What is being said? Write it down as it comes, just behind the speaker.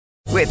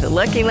With the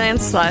Lucky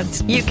Land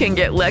Slots, you can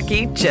get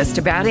lucky just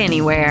about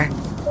anywhere.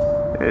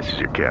 This is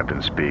your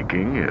captain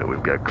speaking.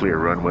 We've got clear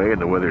runway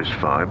and the weather's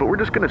fine, but we're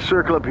just going to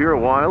circle up here a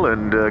while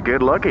and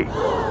get lucky.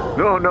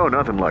 No,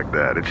 nothing like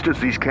that. It's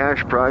just these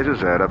cash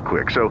prizes add up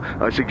quick. So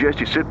I suggest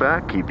you sit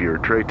back, keep your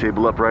tray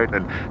table upright,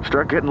 and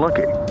start getting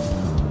lucky.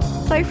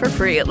 Play for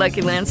free at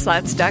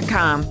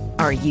LuckyLandSlots.com.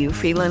 Are you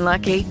feeling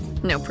lucky?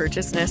 No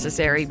purchase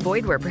necessary.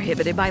 Void where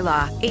prohibited by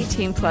law.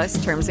 18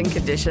 plus terms and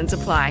conditions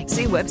apply.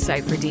 See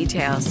website for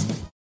details.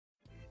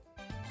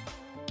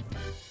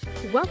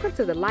 Welcome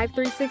to the Life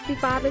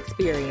 365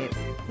 Experience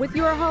with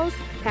your host,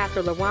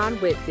 Pastor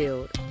LaJuan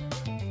Whitfield,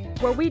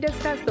 where we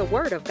discuss the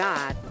Word of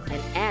God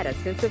and add a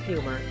sense of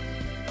humor,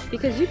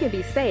 because you can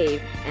be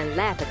saved and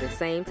laugh at the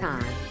same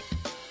time.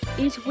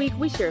 Each week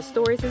we share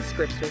stories and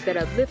scriptures that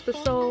uplift the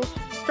soul,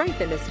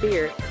 strengthen the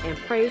spirit, and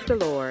praise the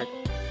Lord.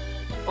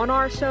 On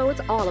our show,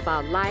 it's all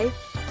about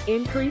life,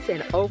 increase,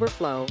 and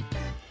overflow.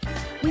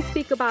 We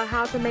speak about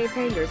how to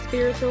maintain your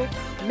spiritual,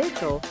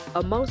 mental,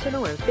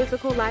 emotional, and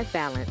physical life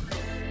balance.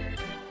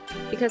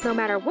 Because no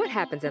matter what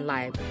happens in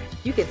life,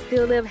 you can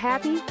still live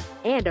happy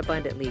and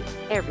abundantly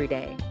every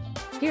day.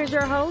 Here's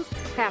your host,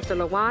 Pastor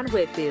LaJuan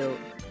Whitfield.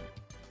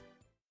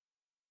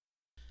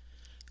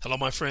 Hello,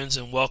 my friends,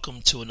 and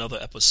welcome to another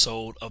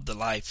episode of the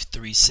Life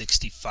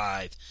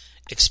 365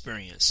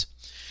 Experience.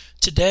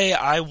 Today,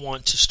 I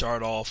want to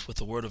start off with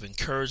a word of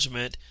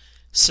encouragement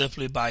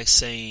simply by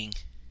saying,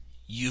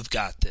 you've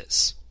got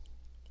this.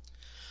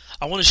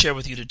 I want to share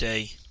with you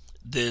today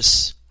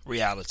this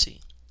reality,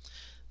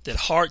 that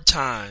hard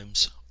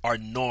times are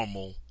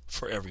normal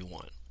for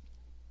everyone.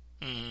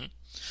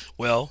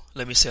 Well,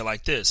 let me say it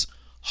like this.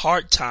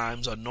 Hard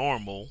times are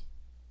normal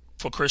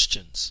for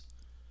Christians,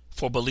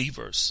 for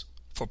believers,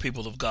 for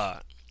people of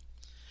God.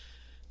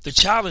 The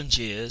challenge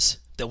is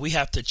that we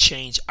have to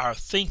change our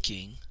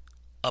thinking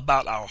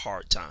about our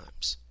hard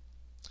times.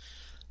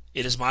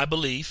 It is my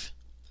belief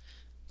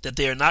that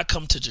they are not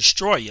come to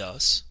destroy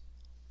us,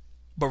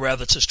 but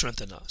rather to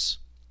strengthen us.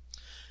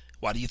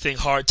 Why do you think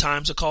hard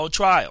times are called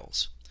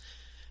trials?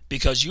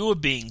 Because you are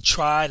being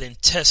tried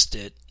and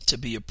tested to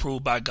be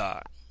approved by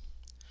God.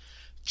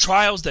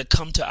 Trials that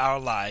come to our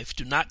life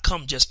do not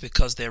come just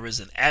because there is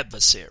an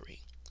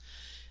adversary.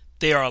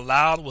 They are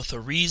allowed with a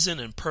reason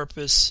and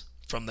purpose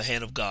from the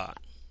hand of God.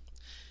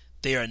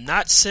 They are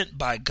not sent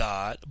by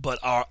God, but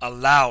are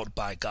allowed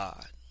by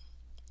God.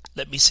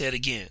 Let me say it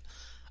again.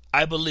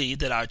 I believe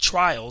that our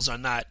trials are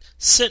not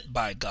sent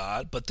by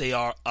God, but they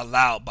are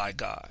allowed by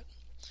God.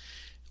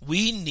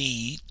 We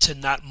need to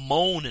not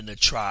moan in a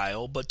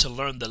trial, but to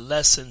learn the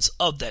lessons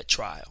of that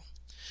trial.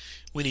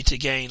 We need to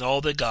gain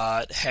all that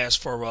God has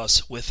for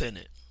us within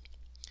it.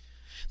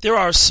 There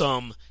are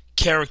some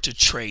character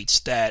traits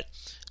that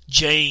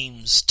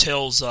James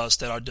tells us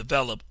that are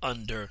developed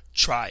under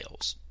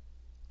trials.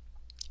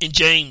 In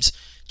James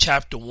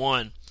chapter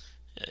 1,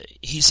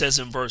 he says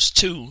in verse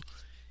 2,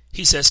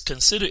 he says,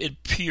 "Consider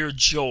it pure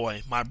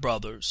joy, my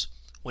brothers,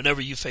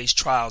 whenever you face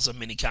trials of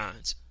many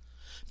kinds,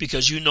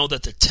 because you know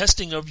that the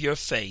testing of your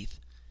faith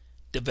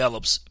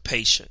develops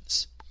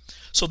patience."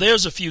 So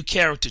there's a few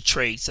character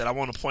traits that I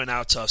want to point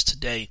out to us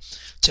today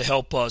to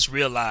help us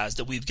realize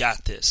that we've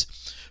got this.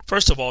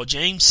 First of all,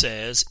 James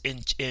says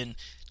in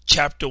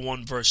chapter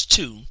 1, verse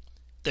 2,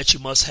 that you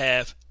must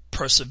have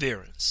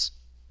perseverance.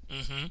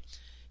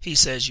 He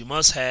says you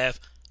must have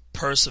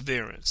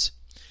perseverance.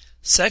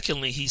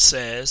 Secondly, he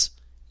says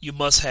you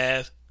must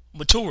have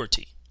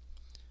maturity,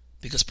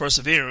 because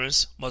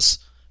perseverance must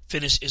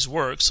finish its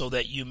work so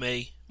that you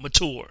may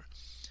mature.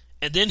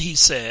 And then he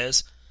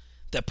says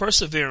that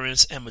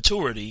perseverance and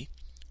maturity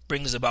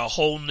brings about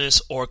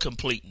wholeness or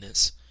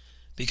completeness,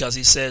 because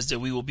he says that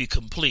we will be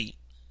complete,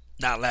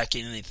 not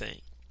lacking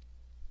anything.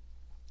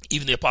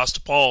 Even the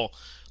Apostle Paul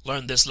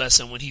learned this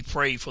lesson when he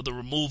prayed for the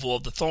removal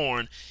of the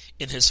thorn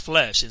in his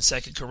flesh in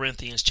 2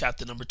 Corinthians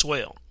chapter number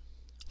 12.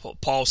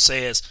 Paul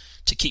says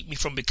to keep me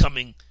from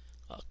becoming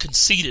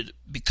conceited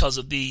because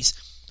of these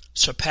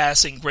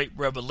surpassing great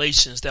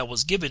revelations that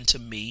was given to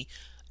me,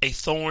 a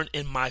thorn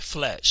in my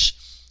flesh,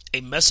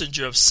 a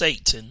messenger of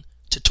Satan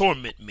to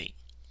torment me.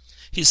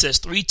 He says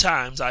 3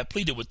 times I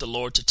pleaded with the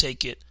Lord to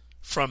take it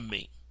from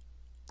me.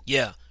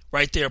 Yeah,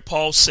 right there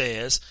Paul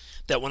says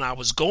that when I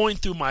was going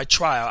through my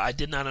trial, I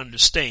did not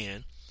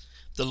understand.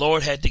 The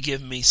Lord had to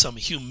give me some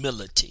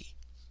humility.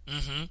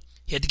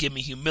 He had to give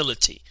me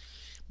humility.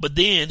 But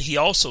then he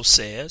also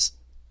says,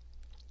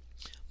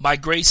 my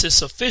grace is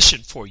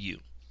sufficient for you,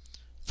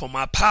 for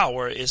my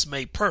power is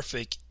made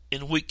perfect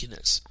in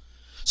weakness.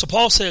 So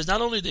Paul says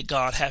not only did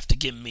God have to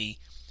give me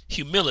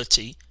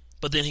humility,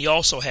 but then he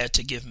also had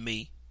to give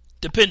me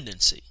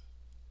dependency.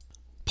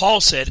 Paul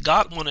said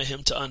God wanted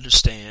him to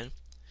understand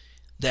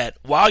that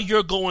while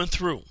you're going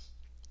through,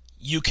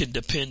 you can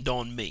depend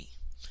on me,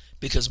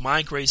 because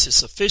my grace is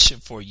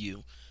sufficient for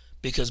you,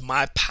 because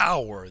my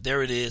power,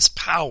 there it is,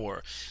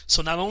 power.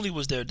 So not only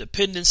was there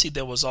dependency,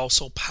 there was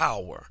also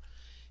power.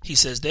 He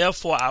says,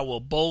 therefore I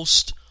will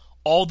boast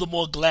all the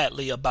more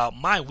gladly about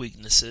my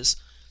weaknesses,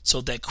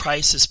 so that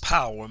Christ's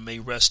power may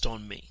rest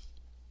on me.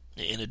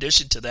 In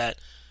addition to that,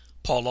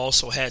 Paul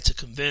also had to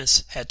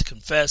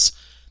confess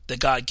that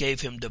God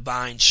gave him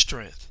divine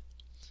strength.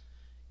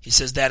 He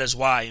says that is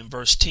why in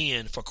verse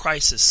 10, for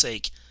Christ's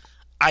sake,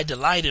 I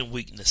delight in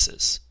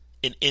weaknesses,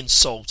 in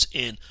insults,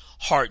 in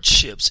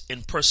hardships,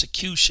 in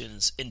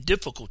persecutions, in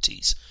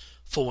difficulties.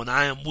 For when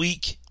I am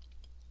weak,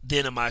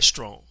 then am I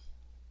strong.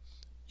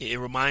 It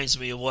reminds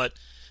me of what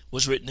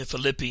was written in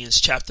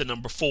Philippians chapter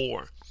number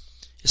 4.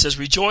 It says,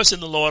 rejoice in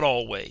the Lord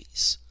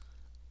always.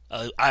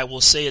 I will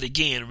say it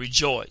again,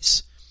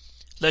 rejoice.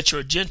 Let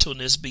your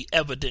gentleness be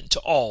evident to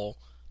all.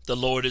 The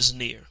Lord is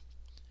near.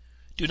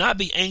 Do not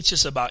be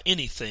anxious about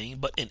anything,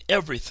 but in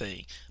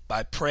everything,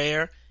 by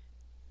prayer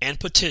and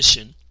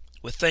petition,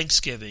 with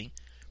thanksgiving,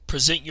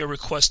 present your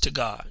request to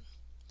God.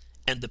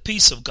 And the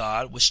peace of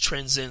God, which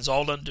transcends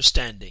all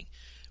understanding,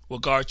 will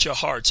guard your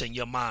hearts and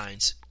your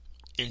minds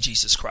in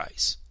Jesus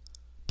Christ.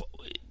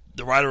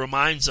 The writer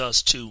reminds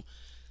us to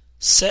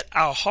set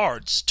our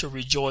hearts to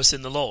rejoice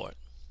in the Lord.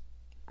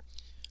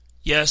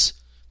 Yes,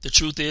 the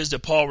truth is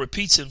that Paul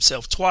repeats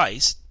himself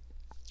twice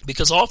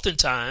because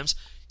oftentimes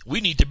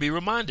we need to be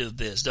reminded of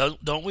this,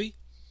 don't we?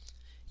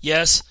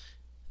 Yes,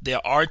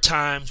 there are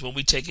times when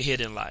we take a hit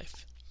in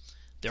life.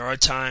 There are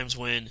times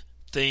when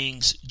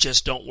things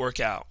just don't work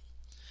out.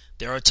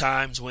 There are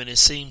times when it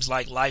seems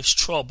like life's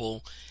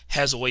trouble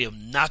has a way of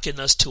knocking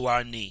us to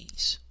our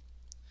knees.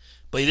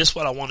 But this is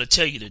what I want to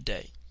tell you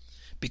today.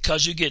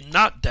 Because you get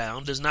knocked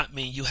down does not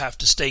mean you have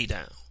to stay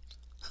down.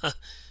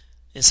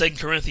 In 2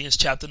 Corinthians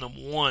chapter number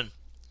 1,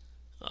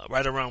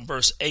 right around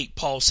verse 8,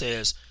 Paul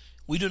says,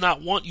 we do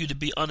not want you to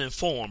be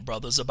uninformed,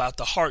 brothers, about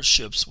the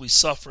hardships we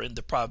suffer in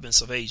the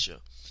province of Asia.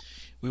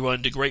 We were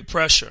under great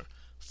pressure,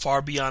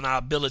 far beyond our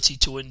ability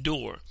to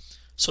endure,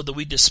 so that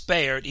we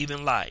despaired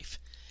even life.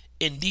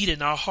 Indeed,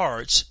 in our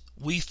hearts,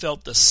 we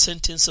felt the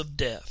sentence of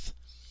death.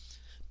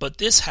 But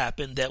this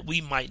happened that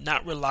we might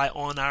not rely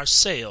on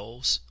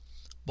ourselves,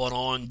 but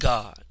on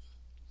God.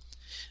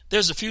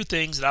 There's a few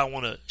things that I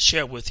want to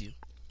share with you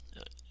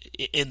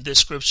in this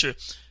scripture.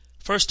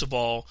 First of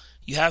all,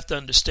 you have to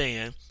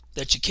understand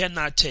that you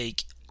cannot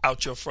take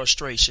out your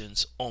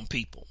frustrations on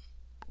people.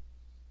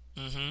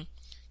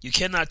 You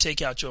cannot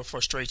take out your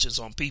frustrations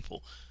on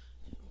people.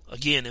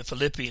 Again, in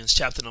Philippians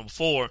chapter number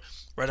 4,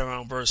 right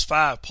around verse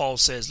 5, Paul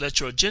says, let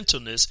your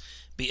gentleness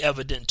be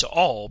evident to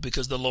all,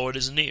 because the Lord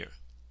is near.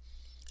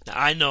 Now,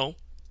 I know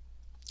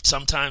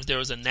sometimes there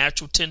is a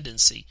natural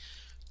tendency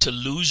to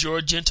lose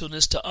your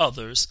gentleness to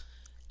others,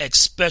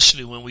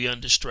 especially when we are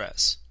under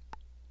stress.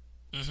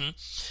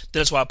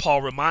 That's why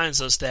Paul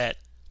reminds us that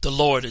the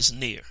Lord is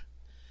near.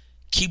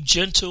 Keep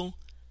gentle,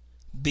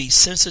 be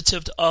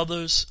sensitive to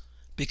others,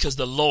 because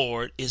the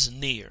Lord is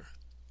near.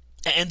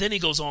 And then he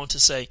goes on to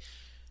say,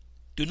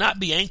 do not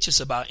be anxious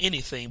about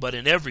anything, but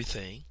in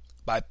everything,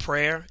 by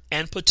prayer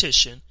and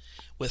petition,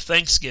 with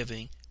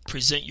thanksgiving,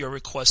 present your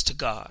request to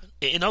God.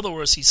 In other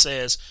words, he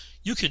says,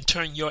 you can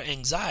turn your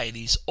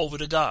anxieties over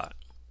to God.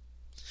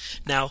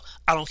 Now,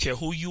 I don't care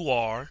who you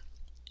are.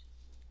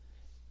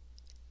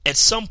 At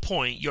some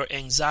point, your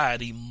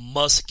anxiety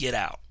must get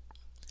out.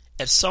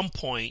 At some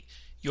point,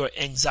 your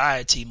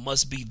anxiety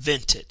must be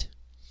vented.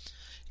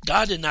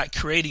 God did not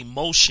create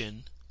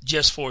emotion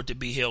just for it to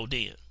be held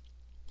in.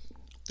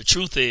 The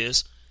truth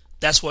is,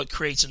 that's what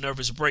creates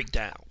nervous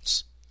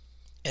breakdowns.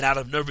 And out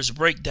of nervous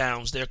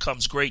breakdowns, there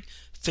comes great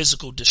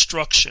physical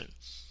destruction.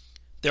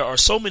 There are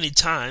so many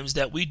times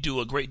that we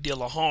do a great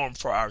deal of harm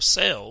for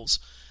ourselves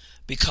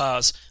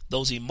because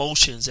those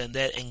emotions and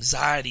that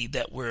anxiety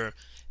that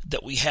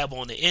we have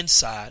on the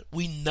inside,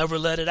 we never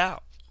let it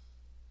out.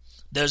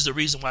 There's the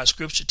reason why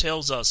scripture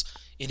tells us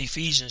in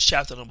Ephesians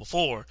chapter number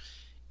 4,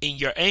 in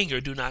your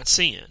anger do not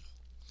sin.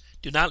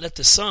 Do not let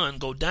the sun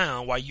go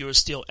down while you are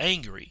still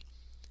angry.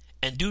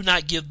 And do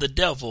not give the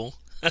devil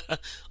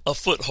a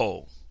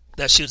foothold.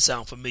 That should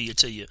sound familiar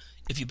to you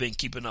if you've been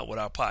keeping up with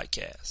our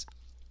podcast.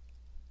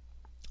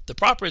 The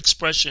proper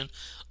expression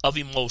of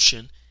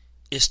emotion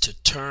is to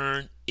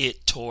turn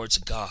it towards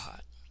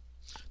God.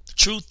 The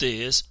truth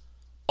is,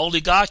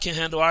 only God can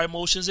handle our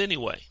emotions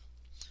anyway.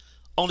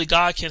 Only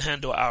God can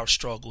handle our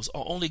struggles,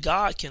 or only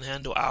God can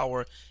handle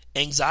our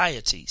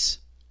anxieties.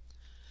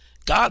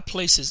 God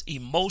places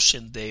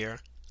emotion there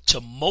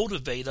to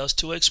motivate us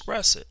to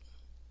express it.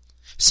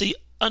 See,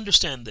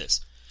 understand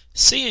this.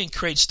 Sin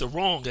creates the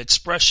wrong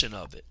expression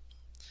of it.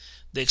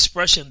 The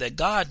expression that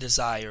God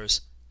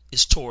desires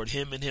is toward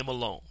Him and Him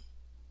alone.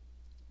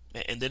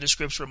 And then the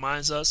scripture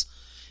reminds us,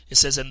 it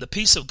says, and the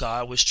peace of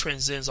God, which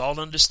transcends all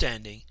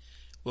understanding,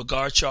 will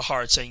guard your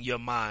hearts and your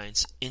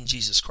minds in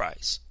Jesus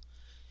Christ.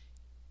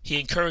 He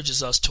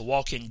encourages us to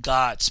walk in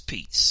God's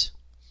peace.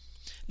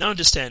 Now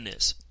understand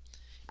this.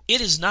 It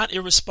is not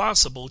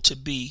irresponsible to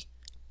be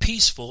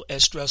peaceful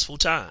at stressful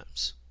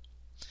times.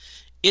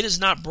 It is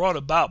not brought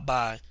about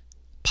by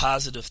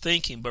positive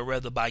thinking, but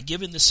rather by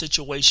giving the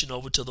situation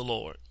over to the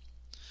Lord.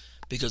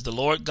 Because the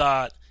Lord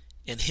God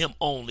and Him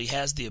only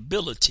has the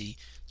ability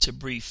to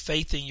breathe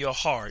faith in your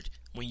heart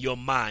when your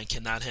mind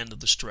cannot handle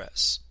the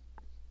stress.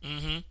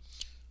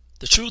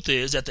 The truth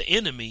is that the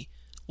enemy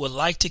would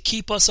like to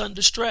keep us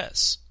under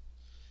stress.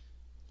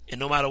 And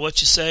no matter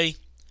what you say,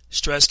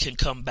 Stress can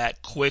come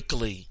back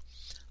quickly.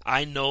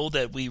 I know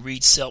that we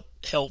read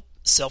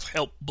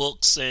self-help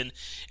books and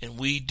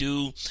we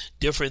do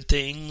different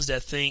things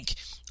that think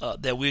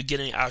that we're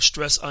getting our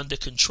stress under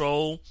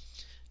control.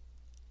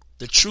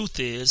 The truth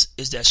is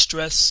that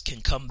stress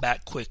can come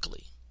back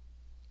quickly.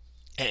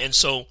 And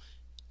so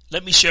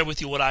let me share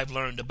with you what I've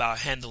learned about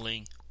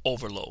handling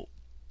overload.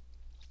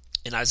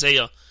 In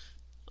Isaiah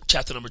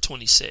chapter number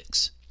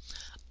 26,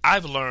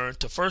 I've learned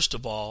to, first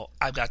of all,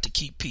 I've got to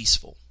keep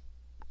peaceful.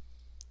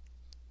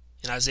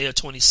 In Isaiah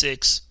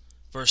 26,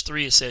 verse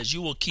 3, it says,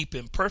 "You will keep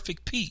in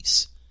perfect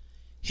peace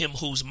him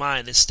whose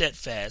mind is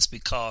steadfast,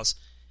 because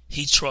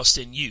he trusts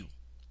in you."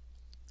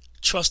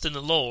 Trust in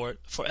the Lord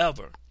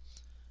forever,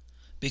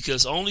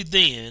 because only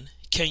then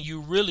can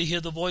you really hear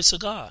the voice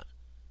of God.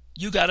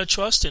 You got to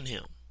trust in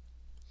him.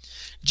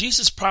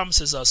 Jesus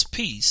promises us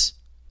peace.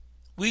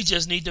 We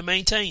just need to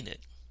maintain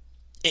it.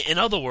 In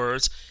other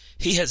words,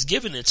 he has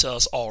given it to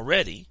us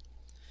already,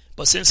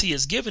 but since he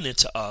has given it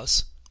to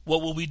us,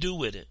 what will we do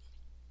with it?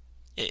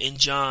 In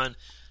John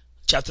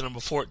chapter number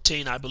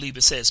 14, I believe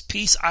it says,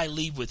 "Peace I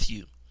leave with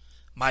you,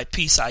 my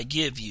peace I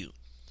give you.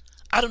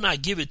 I do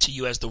not give it to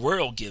you as the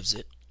world gives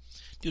it.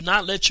 Do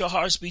not let your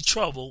hearts be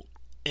troubled,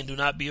 and do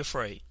not be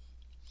afraid."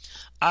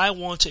 I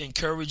want to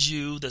encourage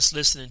you that's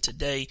listening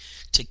today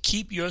to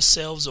keep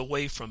yourselves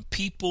away from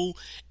people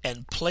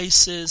and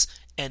places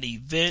and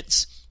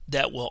events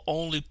that will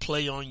only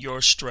play on your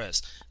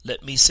stress.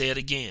 Let me say it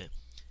again.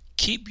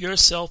 Keep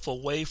yourself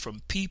away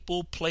from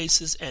people,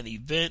 places, and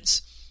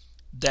events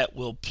that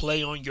will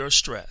play on your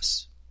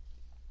stress.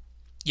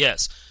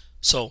 Yes,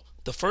 so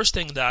the first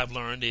thing that I've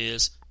learned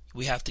is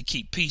we have to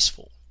keep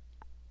peaceful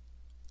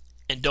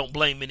and don't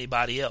blame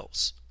anybody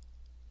else.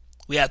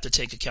 We have to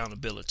take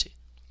accountability.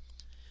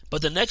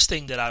 But the next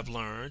thing that I've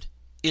learned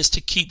is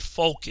to keep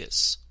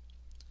focus.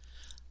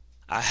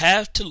 I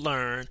have to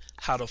learn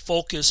how to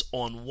focus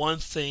on one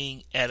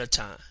thing at a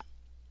time.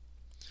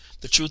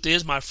 The truth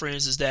is, my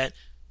friends, is that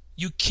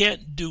you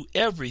can't do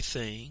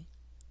everything,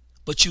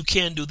 but you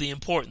can do the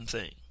important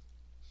thing.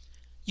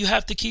 You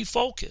have to keep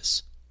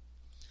focus.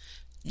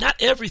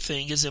 Not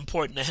everything is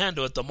important to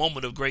handle at the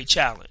moment of great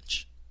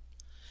challenge.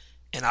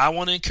 And I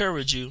want to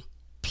encourage you,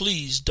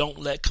 please don't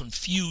let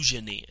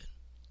confusion in.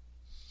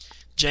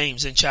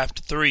 James in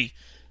chapter 3,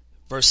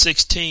 verse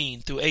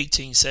 16 through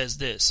 18 says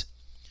this,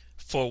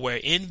 "For where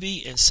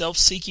envy and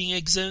self-seeking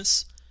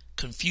exists,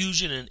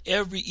 confusion and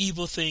every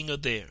evil thing are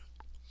there.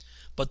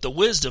 But the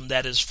wisdom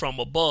that is from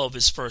above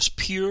is first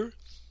pure,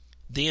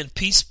 then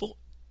peaceable,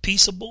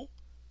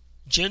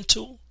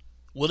 gentle,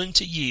 willing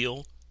to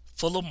yield,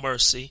 full of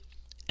mercy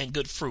and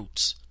good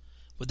fruits,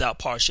 without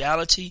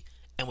partiality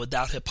and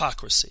without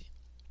hypocrisy.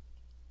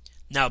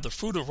 Now the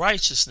fruit of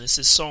righteousness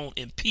is sown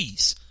in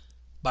peace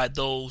by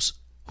those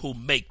who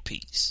make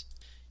peace."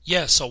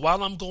 Yes, so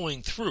while I'm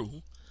going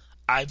through,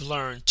 I've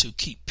learned to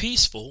keep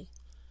peaceful,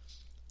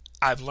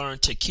 I've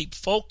learned to keep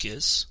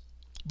focus,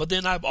 but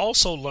then I've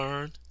also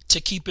learned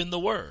to keep in the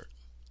Word.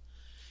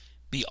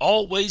 Be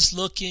always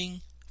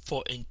looking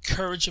for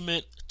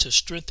encouragement to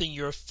strengthen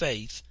your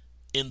faith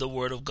in the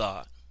Word of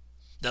God.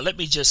 Now let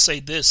me just say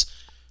this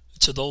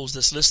to those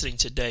that's listening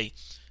today.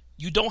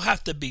 You don't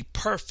have to be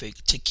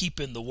perfect to keep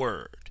in the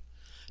Word,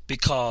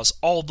 because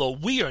although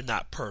we are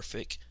not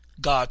perfect,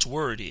 God's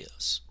Word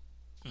is.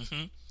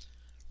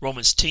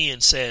 Romans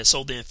 10 says,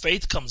 "So then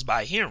faith comes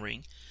by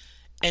hearing,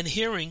 and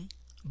hearing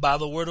by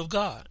the Word of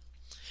God."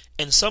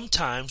 And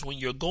sometimes when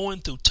you're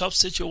going through tough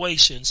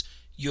situations,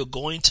 you're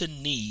going to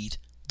need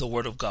the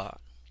Word of God.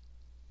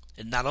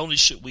 And not only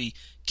should we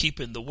keep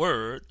in the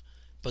Word,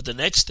 but the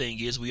next thing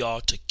is we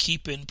ought to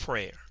keep in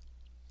prayer.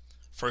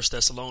 1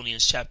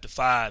 Thessalonians chapter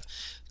 5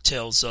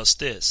 tells us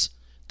this,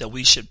 that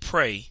we should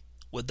pray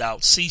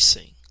without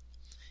ceasing.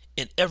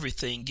 In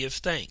everything give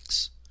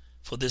thanks,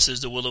 for this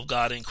is the will of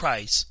God in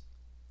Christ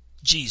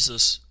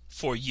Jesus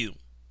for you.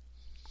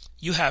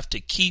 You have to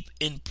keep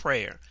in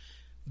prayer.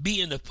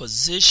 Be in a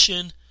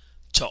position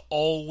to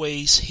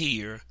always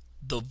hear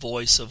the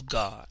voice of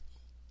God.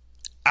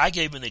 I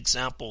gave an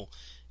example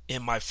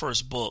in my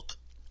first book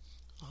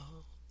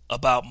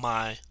about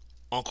my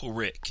Uncle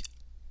Rick.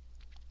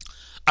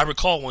 I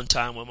recall one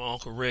time when my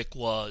Uncle Rick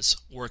was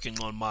working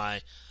on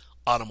my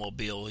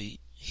automobile,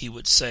 he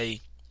would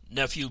say,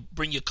 "Nephew,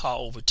 bring your car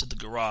over to the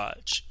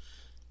garage."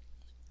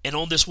 And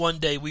on this one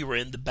day, we were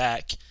in the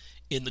back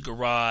in the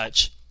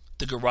garage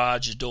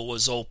door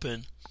was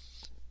open.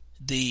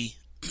 The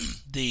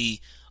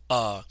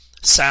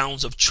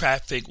sounds of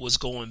traffic was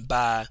going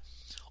by.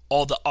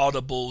 All the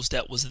audibles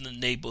that was in the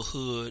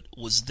neighborhood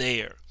was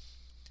there.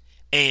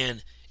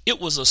 And it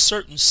was a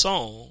certain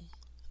song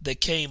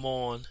that came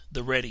on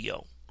the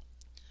radio.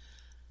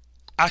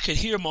 I could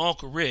hear my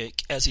Uncle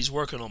Rick as he's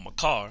working on my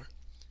car.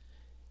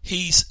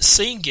 He's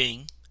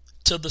singing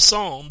to the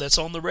song that's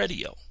on the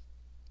radio.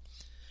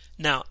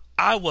 Now,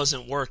 I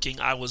wasn't working,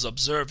 I was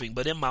observing,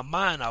 but in my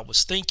mind I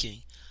was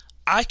thinking,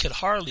 I could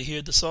hardly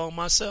hear the song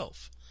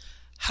myself.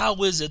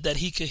 How is it that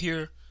he could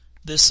hear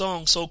this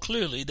song so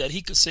clearly that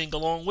he could sing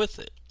along with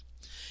it?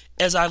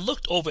 As I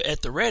looked over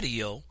at the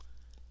radio,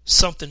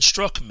 something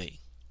struck me.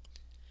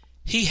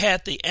 He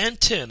had the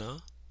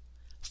antenna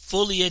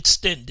fully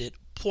extended,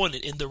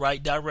 pointed in the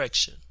right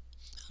direction.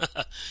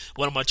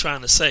 What am I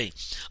trying to say?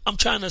 I'm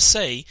trying to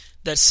say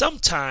that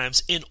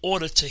sometimes in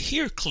order to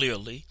hear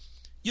clearly,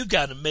 you've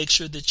got to make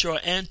sure that your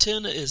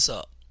antenna is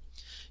up.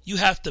 You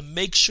have to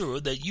make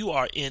sure that you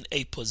are in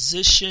a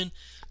position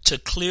to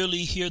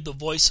clearly hear the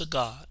voice of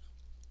God.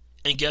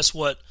 And guess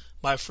what,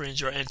 my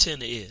friends, your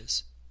antenna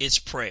is? It's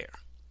prayer.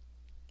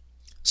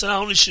 So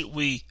not only should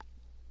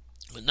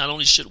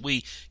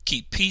we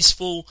keep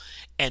peaceful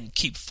and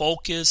keep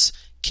focused,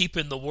 keep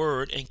in the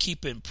word and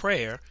keep in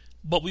prayer,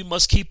 but we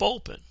must keep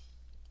open.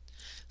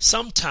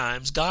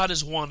 Sometimes God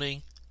is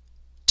wanting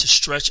to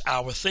stretch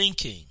our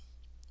thinking.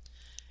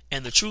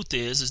 And the truth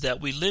is that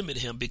we limit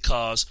him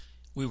because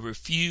we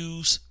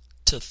refuse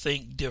to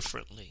think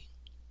differently.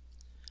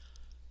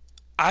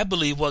 I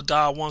believe what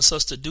God wants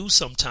us to do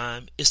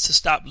sometime is to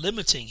stop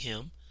limiting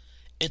him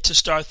and to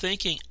start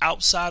thinking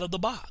outside of the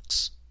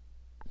box.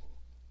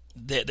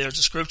 There's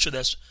a scripture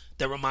that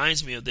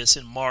reminds me of this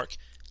in Mark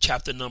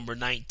chapter number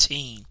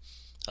 19,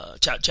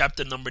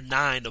 chapter number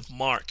 9 of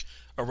Mark,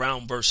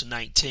 around verse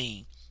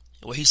 19,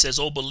 where he says,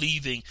 "O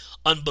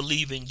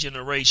unbelieving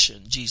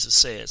generation," Jesus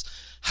says,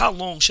 "how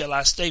long shall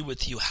I stay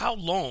with you? How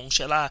long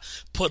shall I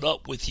put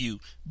up with you?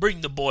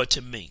 Bring the boy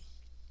to me."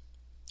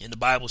 And the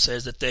Bible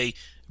says that they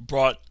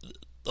brought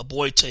the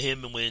boy to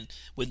him, and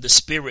when the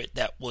spirit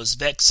that was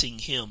vexing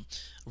him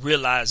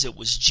realized it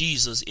was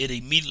Jesus, it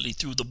immediately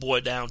threw the boy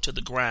down to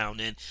the ground,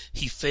 and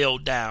he fell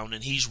down,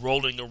 and he's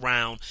rolling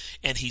around,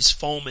 and he's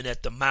foaming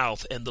at the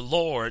mouth. And the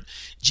Lord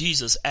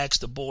Jesus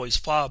asked the boy's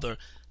father,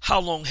 "How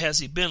long has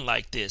he been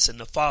like this?" And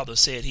the father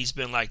said, "He's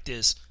been like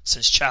this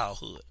since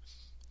childhood."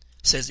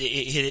 Says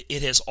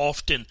it has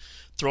often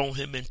thrown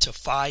him into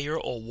fire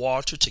or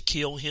water to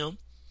kill him.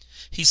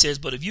 He says,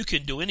 "But if you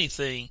can do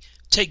anything,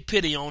 take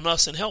pity on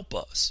us and help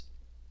us."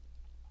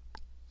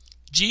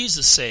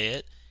 Jesus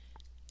said,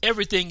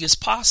 everything is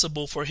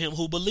possible for him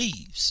who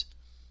believes.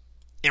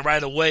 And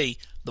right away,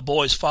 the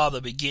boy's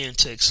father began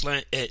to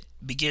exclaim,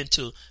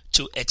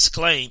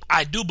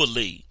 "I do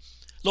believe.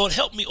 Lord,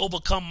 help me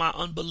overcome my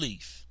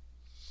unbelief."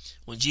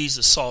 When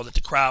Jesus saw that the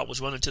crowd was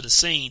running to the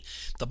scene,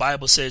 the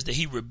Bible says that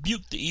he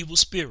rebuked the evil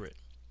spirit.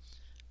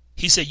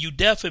 He said, "You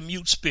deaf and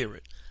mute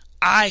spirit,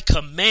 I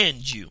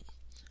command you,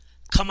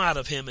 come out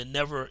of him and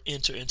never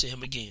enter into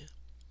him again."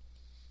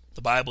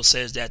 The Bible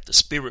says that the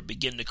spirit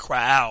began to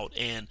cry out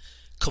and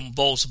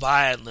convulse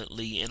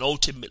violently and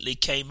ultimately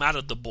came out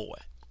of the boy.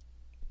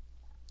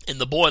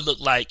 And the boy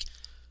looked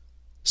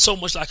so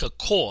much like a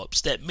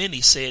corpse that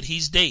many said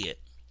he's dead.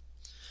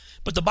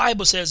 But the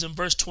Bible says in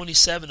verse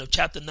 27 of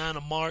chapter 9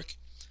 of Mark,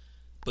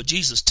 "But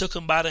Jesus took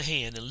him by the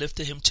hand and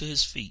lifted him to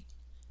his feet,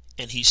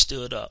 and he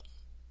stood up."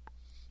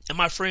 And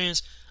my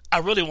friends, I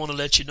really want to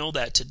let you know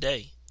that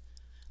today,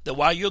 that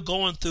while you're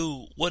going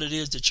through what it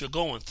is that you're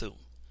going through,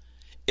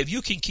 if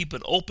you can keep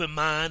an open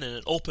mind and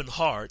an open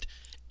heart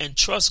and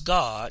trust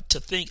God to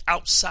think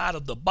outside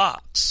of the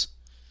box,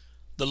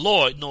 the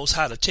Lord knows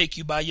how to take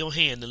you by your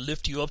hand and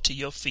lift you up to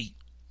your feet,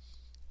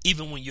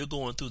 even when you're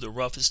going through the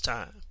roughest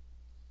time.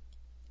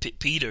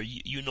 Peter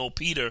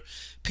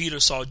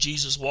saw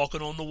Jesus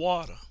walking on the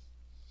water,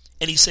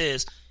 and he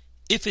says,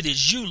 "If it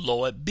is you,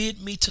 Lord, bid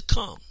me to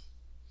come."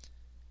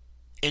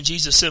 And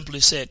Jesus simply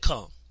said,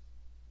 "Come."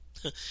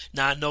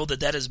 Now I know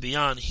that is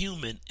beyond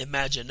human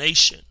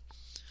imagination,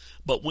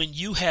 but when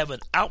you have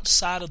an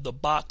outside of the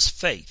box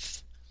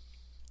faith,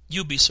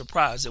 you'll be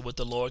surprised at what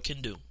the Lord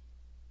can do.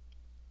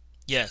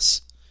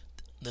 Yes,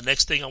 the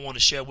next thing I want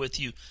to share with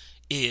you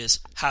is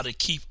how to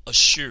keep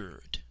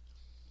assured.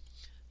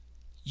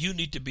 You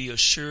need to be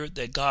assured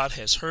that God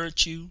has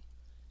heard you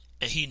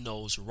and he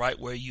knows right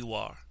where you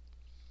are.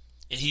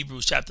 In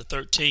Hebrews chapter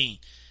 13,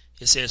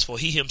 it says, "For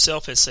he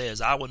himself has said,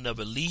 I will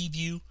never leave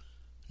you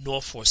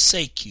nor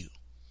forsake you."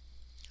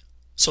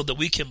 So that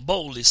we can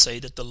boldly say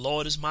that the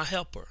Lord is my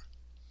helper.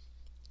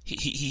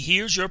 He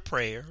hears your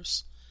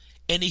prayers,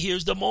 and he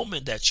hears the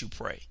moment that you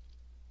pray.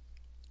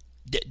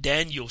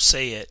 Daniel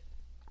said,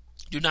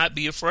 "Do not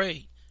be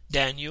afraid,"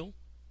 Daniel,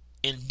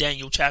 in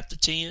Daniel chapter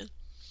 10.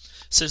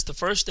 "Since the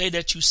first day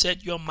that you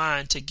set your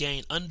mind to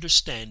gain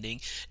understanding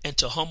and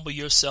to humble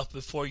yourself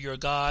before your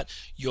God,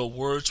 your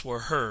words were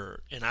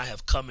heard, and I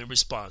have come in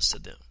response to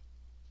them."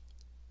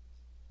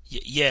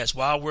 Yes,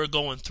 while we're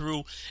going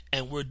through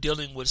and we're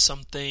dealing with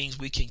some things,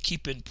 we can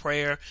keep in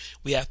prayer.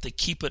 We have to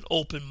keep an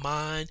open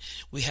mind.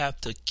 We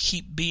have to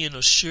keep being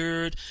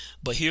assured.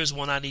 But here's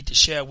one I need to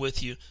share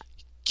with you.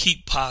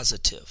 Keep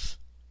positive.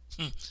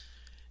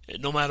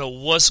 No matter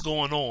what's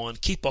going on,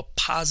 keep a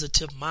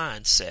positive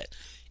mindset.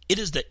 It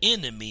is the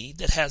enemy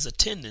that has a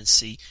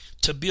tendency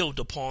to build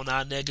upon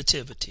our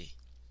negativity.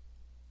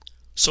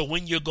 So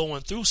when you're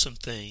going through some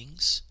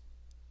things,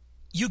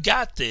 you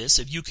got this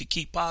if you could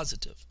keep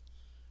positive.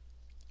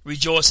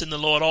 Rejoice in the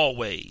Lord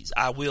always.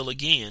 I will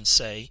again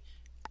say,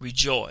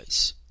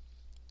 rejoice.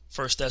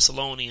 1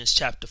 Thessalonians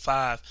chapter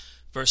 5,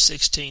 verse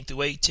 16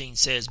 through 18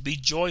 says, "Be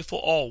joyful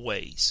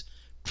always,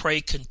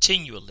 pray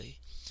continually,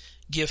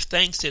 give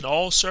thanks in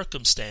all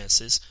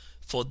circumstances,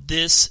 for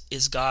this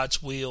is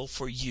God's will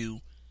for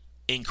you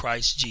in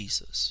Christ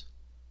Jesus.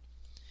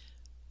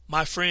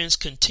 My friends,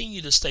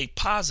 continue to stay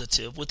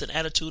positive with an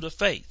attitude of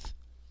faith.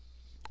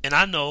 And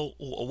I know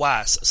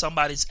why.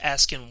 Somebody's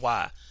asking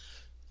why.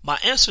 My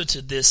answer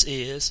to this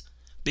is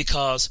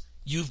because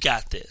you've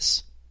got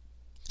this.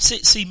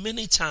 See,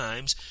 many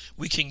times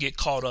we can get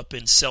caught up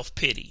in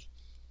self-pity.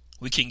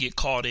 We can get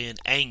caught in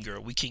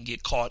anger. We can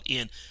get caught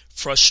in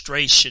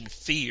frustration,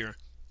 fear,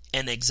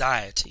 and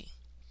anxiety.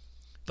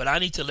 But I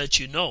need to let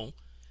you know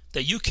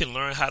that you can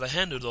learn how to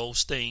handle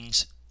those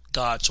things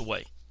God's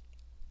way.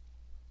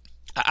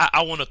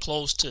 I want to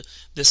close to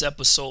this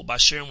episode by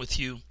sharing with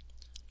you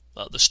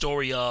the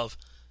story of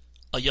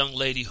a young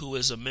lady who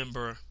is a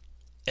member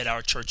at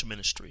our church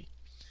ministry.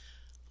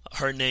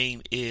 Her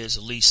name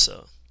is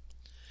Lisa.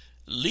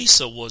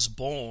 Lisa was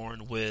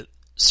born with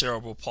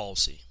cerebral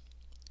palsy.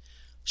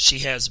 She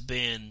has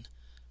been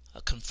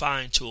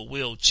confined to a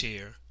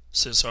wheelchair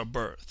since her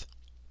birth.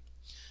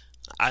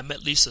 I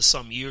met Lisa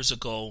some years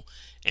ago,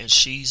 and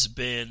she's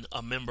been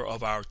a member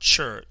of our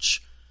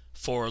church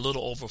for a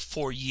little over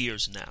 4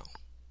 years now.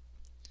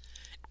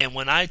 And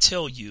when I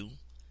tell you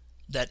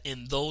that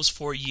in those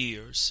 4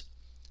 years,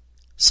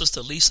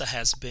 Sister Lisa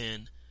has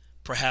been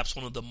perhaps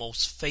one of the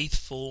most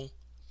faithful,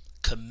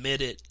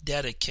 committed,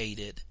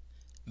 dedicated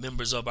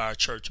members of our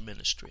church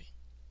ministry.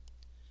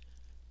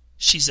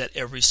 She's at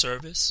every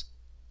service.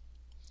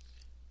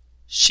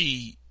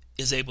 She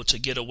is able to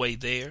get away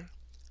there.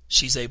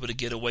 She's able to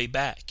get away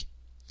back.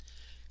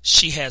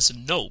 She has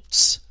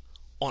notes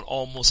on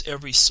almost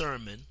every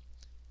sermon,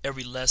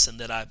 every lesson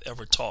that I've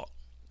ever taught.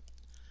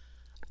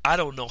 I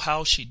don't know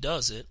how she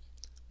does it,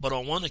 but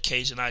on one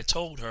occasion I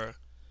told her,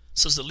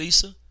 Sister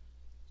Lisa,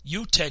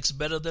 you text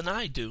better than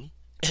I do,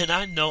 and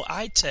I know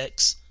I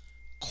text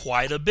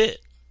quite a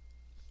bit.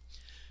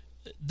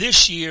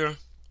 This year,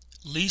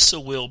 Lisa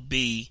will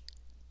be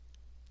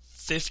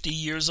 50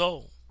 years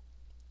old.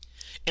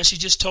 And she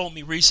just told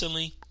me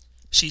recently,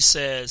 she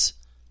says,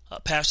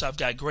 Pastor, I've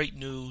got great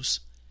news.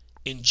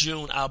 In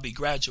June, I'll be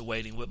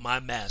graduating with my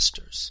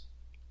master's.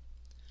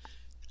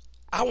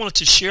 I wanted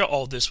to share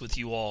all this with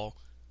you all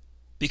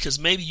because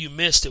maybe you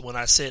missed it when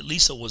I said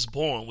Lisa was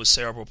born with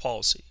cerebral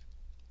palsy.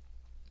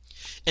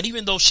 And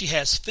even though she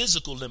has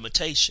physical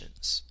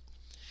limitations,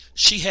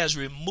 she has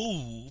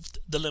removed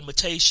the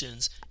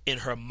limitations in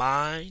her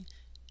mind,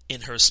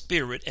 in her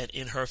spirit, and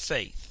in her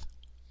faith.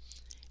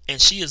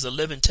 And she is a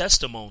living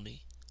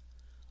testimony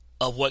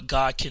of what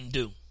God can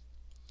do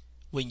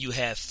when you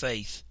have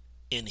faith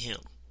in Him.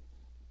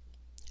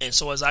 And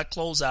so as I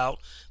close out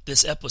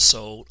this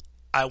episode,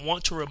 I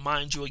want to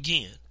remind you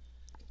again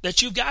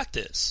that you've got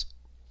this.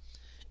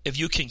 If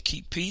you can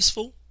keep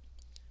peaceful,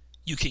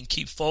 you can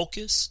keep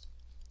focused,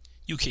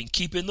 you can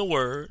keep in the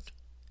Word,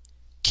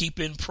 keep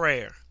in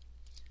prayer,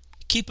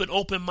 keep an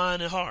open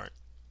mind and heart,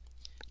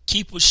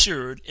 keep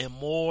assured, and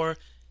more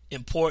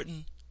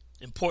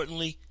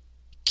importantly,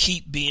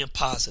 keep being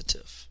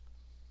positive.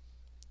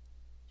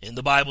 And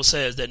the Bible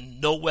says that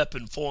no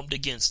weapon formed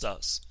against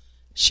us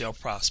shall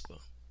prosper.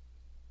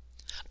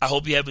 I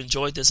hope you have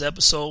enjoyed this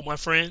episode, my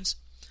friends,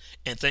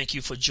 and thank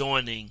you for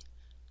joining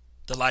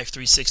the Life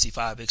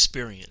 365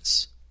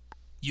 experience.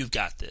 You've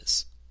got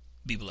this.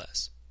 Be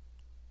blessed.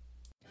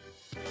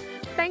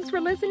 Thanks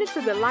for listening to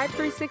the Life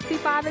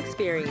 365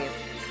 experience.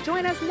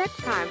 Join us next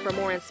time for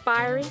more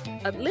inspiring,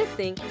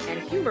 uplifting,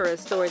 and humorous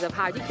stories of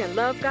how you can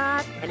love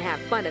God and have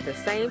fun at the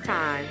same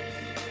time.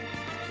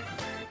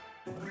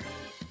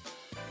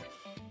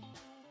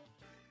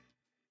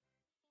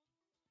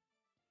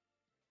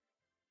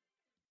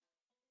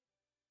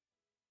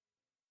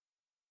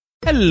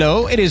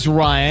 Hello, it is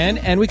Ryan,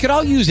 and we could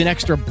all use an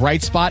extra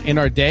bright spot in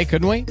our day,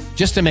 couldn't we?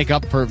 Just to make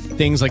up for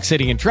things like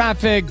sitting in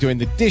traffic, doing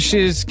the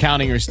dishes,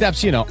 counting your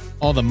steps, you know,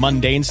 all the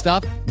mundane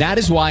stuff. That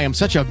is why I'm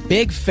such a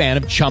big fan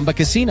of Chumba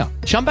Casino.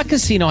 Chumba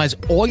Casino has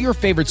all your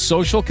favorite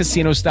social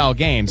casino-style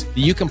games that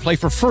you can play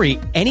for free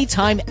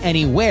anytime,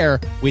 anywhere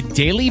with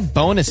daily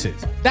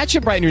bonuses. That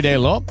should brighten your day a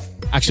little.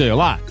 Actually, a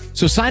lot.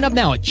 So sign up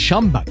now at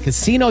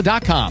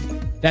ChumbaCasino.com.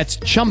 That's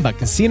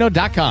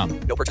ChumbaCasino.com.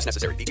 No purchase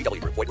necessary.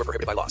 VGW Group. Void where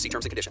prohibited by law. See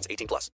terms and conditions. 18+.